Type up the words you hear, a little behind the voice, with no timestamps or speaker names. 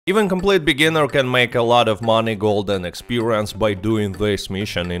Even complete beginner can make a lot of money, gold and experience by doing this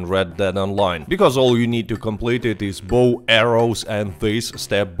mission in Red Dead Online, because all you need to complete it is bow, arrows and this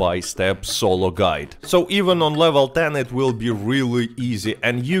step-by-step solo guide. So even on level 10 it will be really easy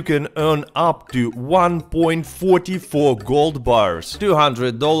and you can earn up to 1.44 gold bars,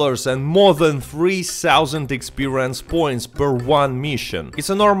 $200 and more than 3000 experience points per one mission.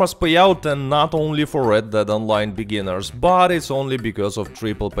 It's enormous payout and not only for Red Dead Online beginners, but it's only because of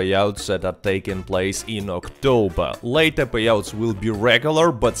triple payouts that are taking place in October. Later payouts will be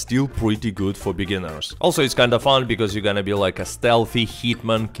regular, but still pretty good for beginners. Also, it's kinda fun because you're gonna be like a stealthy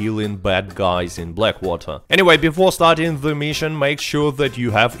hitman killing bad guys in Blackwater. Anyway, before starting the mission, make sure that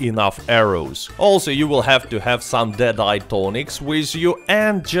you have enough arrows. Also, you will have to have some Deadeye tonics with you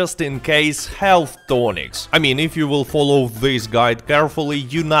and just in case health tonics. I mean, if you will follow this guide carefully,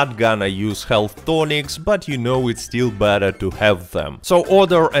 you're not gonna use health tonics, but you know it's still better to have them. So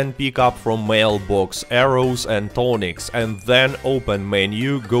order and pick up from mailbox arrows and tonics and then open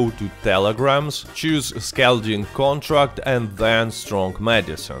menu, go to telegrams, choose scalding contract and then strong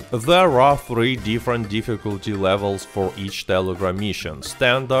medicine. There are 3 different difficulty levels for each telegram mission: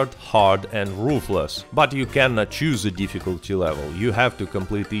 standard, hard and ruthless. But you cannot choose a difficulty level, you have to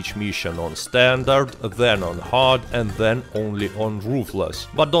complete each mission on standard, then on hard and then only on ruthless.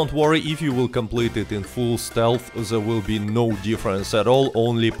 But don't worry, if you will complete it in full stealth, there will be no difference at all,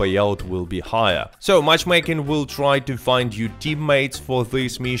 only payout will be higher. So matchmaking will try to find you teammates for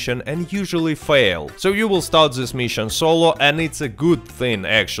this mission and usually fail. So you will start this mission solo, and it's a good thing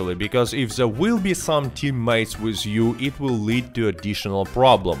actually, because if there will be some teammates with you, it will lead to additional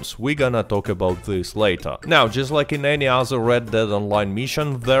problems. We're gonna talk about this later. Now, just like in any other Red Dead Online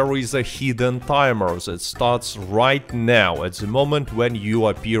mission, there is a hidden timer that starts right now, at the moment when you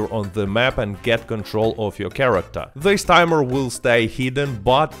appear on the map and get control of your character. This timer will stay hidden,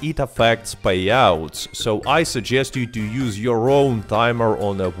 but it affects payouts, so I suggest you to use your own timer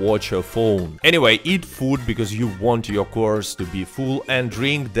on a watch or phone. Anyway, eat food because you want your course to be full and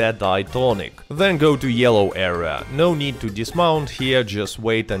drink Deadeye tonic. Then go to yellow area. No need to dismount here, just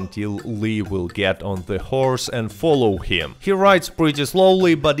wait until Lee will get on the horse and follow him. He rides pretty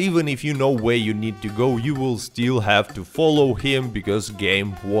slowly, but even if you know where you need to go, you will still have to follow him because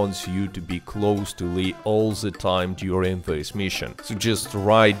game wants you to be close to Lee all the time during this mission. So just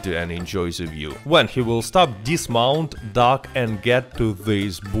ride and enjoy the view. When he will stop, dismount, duck and get to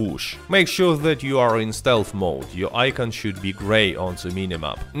this bush. Make sure that you are in stealth mode, your icon should be grey on the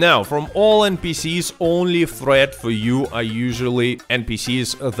minimap. Now, from all NPCs, only threat for you are usually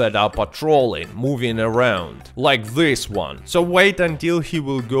NPCs that are patrolling, moving around, like this one. So wait until he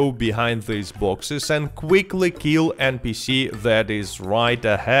will go behind these boxes and quickly kill NPC that is right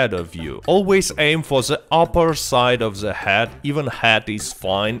ahead of you. Always aim for the upper side of the head, even head is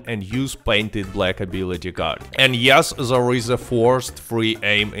fine, and use painted black ability card. And yes, there is a forced free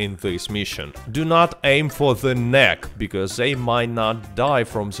aim in this mission. Do not aim for the neck, because they might not die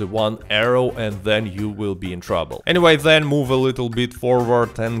from the one arrow and then you will be in trouble. Anyway, then move a little bit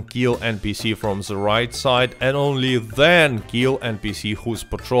forward and kill NPC from the right side, and only then kill NPC who's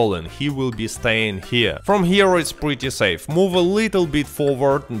patrolling, he will be staying here. From here it's pretty safe. Move a little bit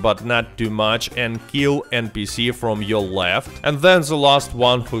forward, but not too much, and kill NPC from your left, and then the last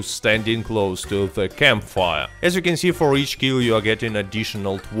one who's standing close to the campfire. As you can see, for each kill you are getting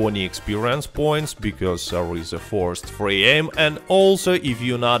additional 20 experience points, because there is a forced free aim, and also if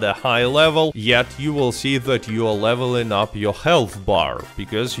you're not a high level yet, you will see that you are leveling up your health bar,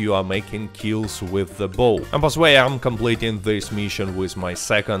 because you are making kills with the bow. And by the way, I'm completing this mission with my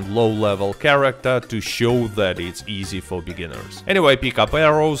second low level character to show that it's easy for beginners. Anyway, pick up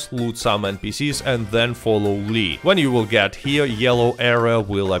arrows, loot some NPCs and then follow Lee. When you will get here, yellow area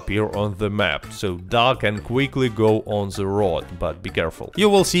will appear on the map, so duck and quickly go on the road, but be careful. You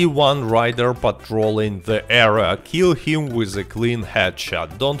will see one rider patrolling the area, kill him with a clean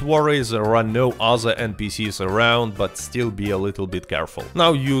headshot. Don't worry, there are no other NPCs around, but still be a little bit careful.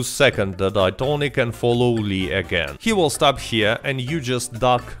 Now use second Deadeye tonic and follow Lee again. He will stop here and you just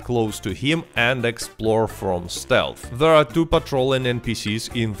duck close to him and explore from stealth. There are 2 patrolling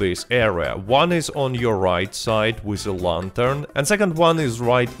NPCs in this area. One is on your right side with a lantern and second one is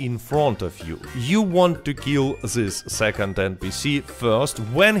right in front of you. You want to kill this second NPC first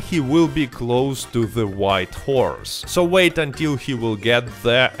when he will be close to the white horse. So wait until he will get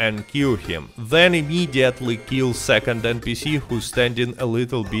there and kill him. Then immediately kill second NPC who's standing a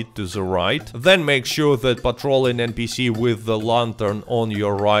little bit to the right. Then make sure that patrolling NPC with the lantern on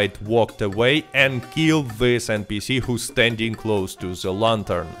your right walked away and kill this NPC who's standing close to the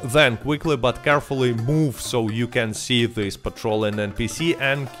lantern. Then quickly but carefully move so you can see this patrolling patrolling NPC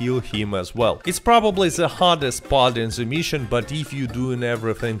and kill him as well. It's probably the hardest part in the mission, but if you're doing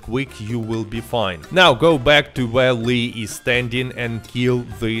everything quick, you will be fine. Now go back to where Lee is standing and kill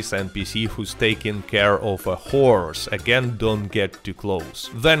this NPC who's taking care of a horse. Again, don't get too close.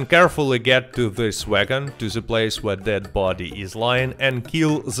 Then carefully get to this wagon, to the place where dead body is lying, and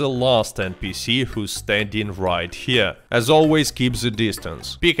kill the last NPC who's standing right here. As always, keep the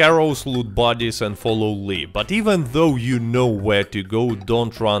distance. Pick arrows, loot bodies and follow Lee. But even though you know where to go,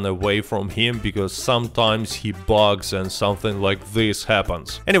 don't run away from him, because sometimes he bugs and something like this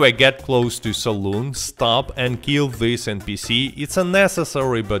happens. Anyway, get close to saloon, stop and kill this NPC. It's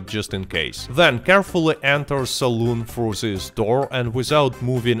unnecessary, but just in case. Then carefully enter saloon through this door and without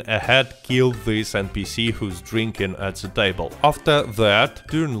moving ahead, kill this NPC who's drinking at the table. After that,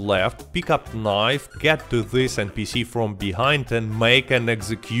 turn left, pick up knife, get to this NPC from behind and make an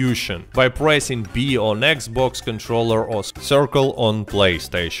execution by pressing B on Xbox controller or circle on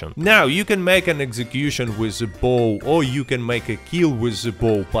PlayStation. Now you can make an execution with the bow or you can make a kill with the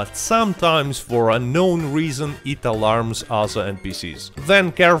bow, but sometimes for unknown reason it alarms other NPCs.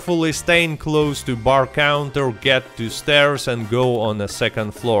 Then carefully staying close to bar counter, get to stairs and go on the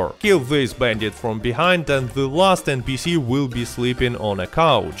second floor. Kill this bandit from behind and the last NPC will be sleeping on a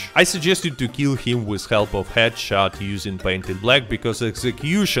couch. I suggested to kill him with help of headshot using Painted Black because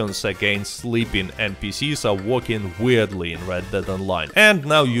executions against sleeping NPCs are working weirdly in Red Dead Online. And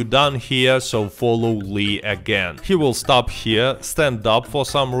now you're done here, so follow Lee again. He will stop here, stand up for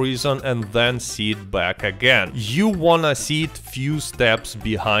some reason and then sit back again. You wanna sit few steps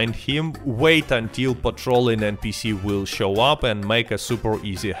behind him, wait until patrolling NPC will show up and make a super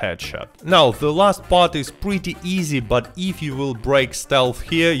easy headshot. Now the last part is pretty easy, but if you will break stealth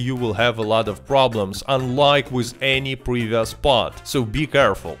here you will have a lot of problems, unlike with any previous part, so be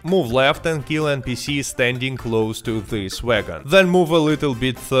careful. Move left and kill NPC standing close to this wagon. Then move a little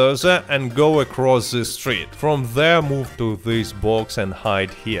bit further and go across the street. From there move to this box and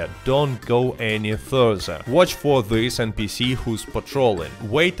hide here. Don't go any further. Watch for this NPC who's patrolling.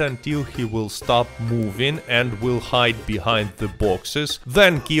 Wait until he will stop moving and will hide behind the boxes.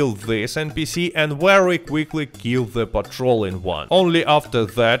 Then kill this NPC and very quickly kill the patrolling one. Only after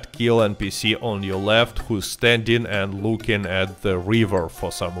that kill NPC on your left who's standing and looking at the river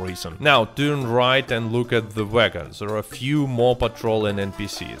for some reason. Now turn right and look at the wagons. There are a few more patrolling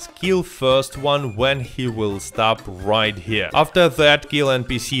NPCs. Kill first one when he will stop right here. After that kill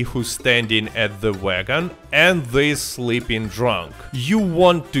NPC who's standing at the wagon and this sleeping drunk. You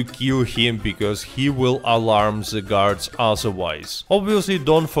want to kill him because he will alarm the guards otherwise. Obviously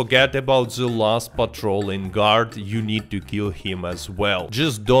don't forget about the last patrolling guard, you need to kill him as well.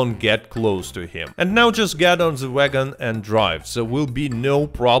 Just don't get close to him. And now just get on the wagon and drive. There will be no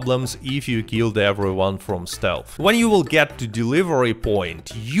problems if you killed everyone from stealth. When you will get to delivery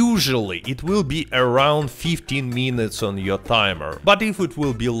point, usually it will be around 15 minutes on your timer. But if it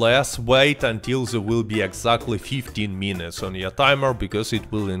will be less, wait until there will be exactly 15 minutes on your timer, because it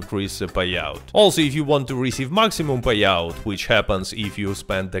will increase the payout. Also, if you want to receive maximum payout, which happens if you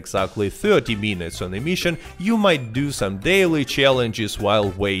spend exactly 30 minutes on a mission, you might do some daily challenges while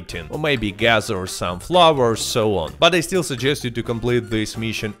waiting, or maybe gather some flowers, so on. But I still suggest you to complete this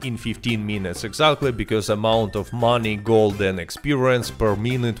mission in 15 minutes exactly, because amount of money, gold and experience per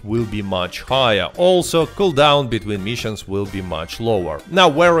minute will be much higher. Also, cooldown between missions will be much lower. Now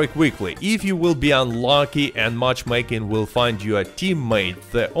very quickly, if you will be unlucky and matchmaking will find you a teammate,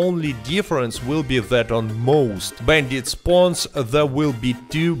 the only difference will be that on most bandit spawns there will be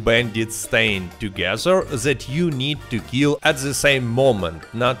two bandits staying together that you need to kill at the same moment,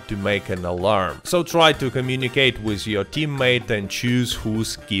 not to make an alarm. So try to communicate with your teammate and choose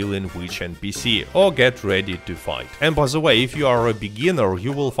who's killing which NPC, or get ready to fight. And by the way, if you are a beginner,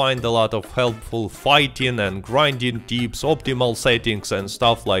 you will find a lot of helpful fighting and grinding tips, optimal settings and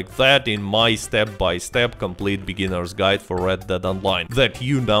stuff like that in my step-by-step complete beginner's guide for Red Dead Online that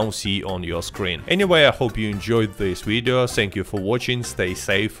you now see on your screen. Anyway, I hope you enjoyed this video, thank you for watching, stay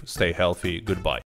safe, stay healthy, goodbye.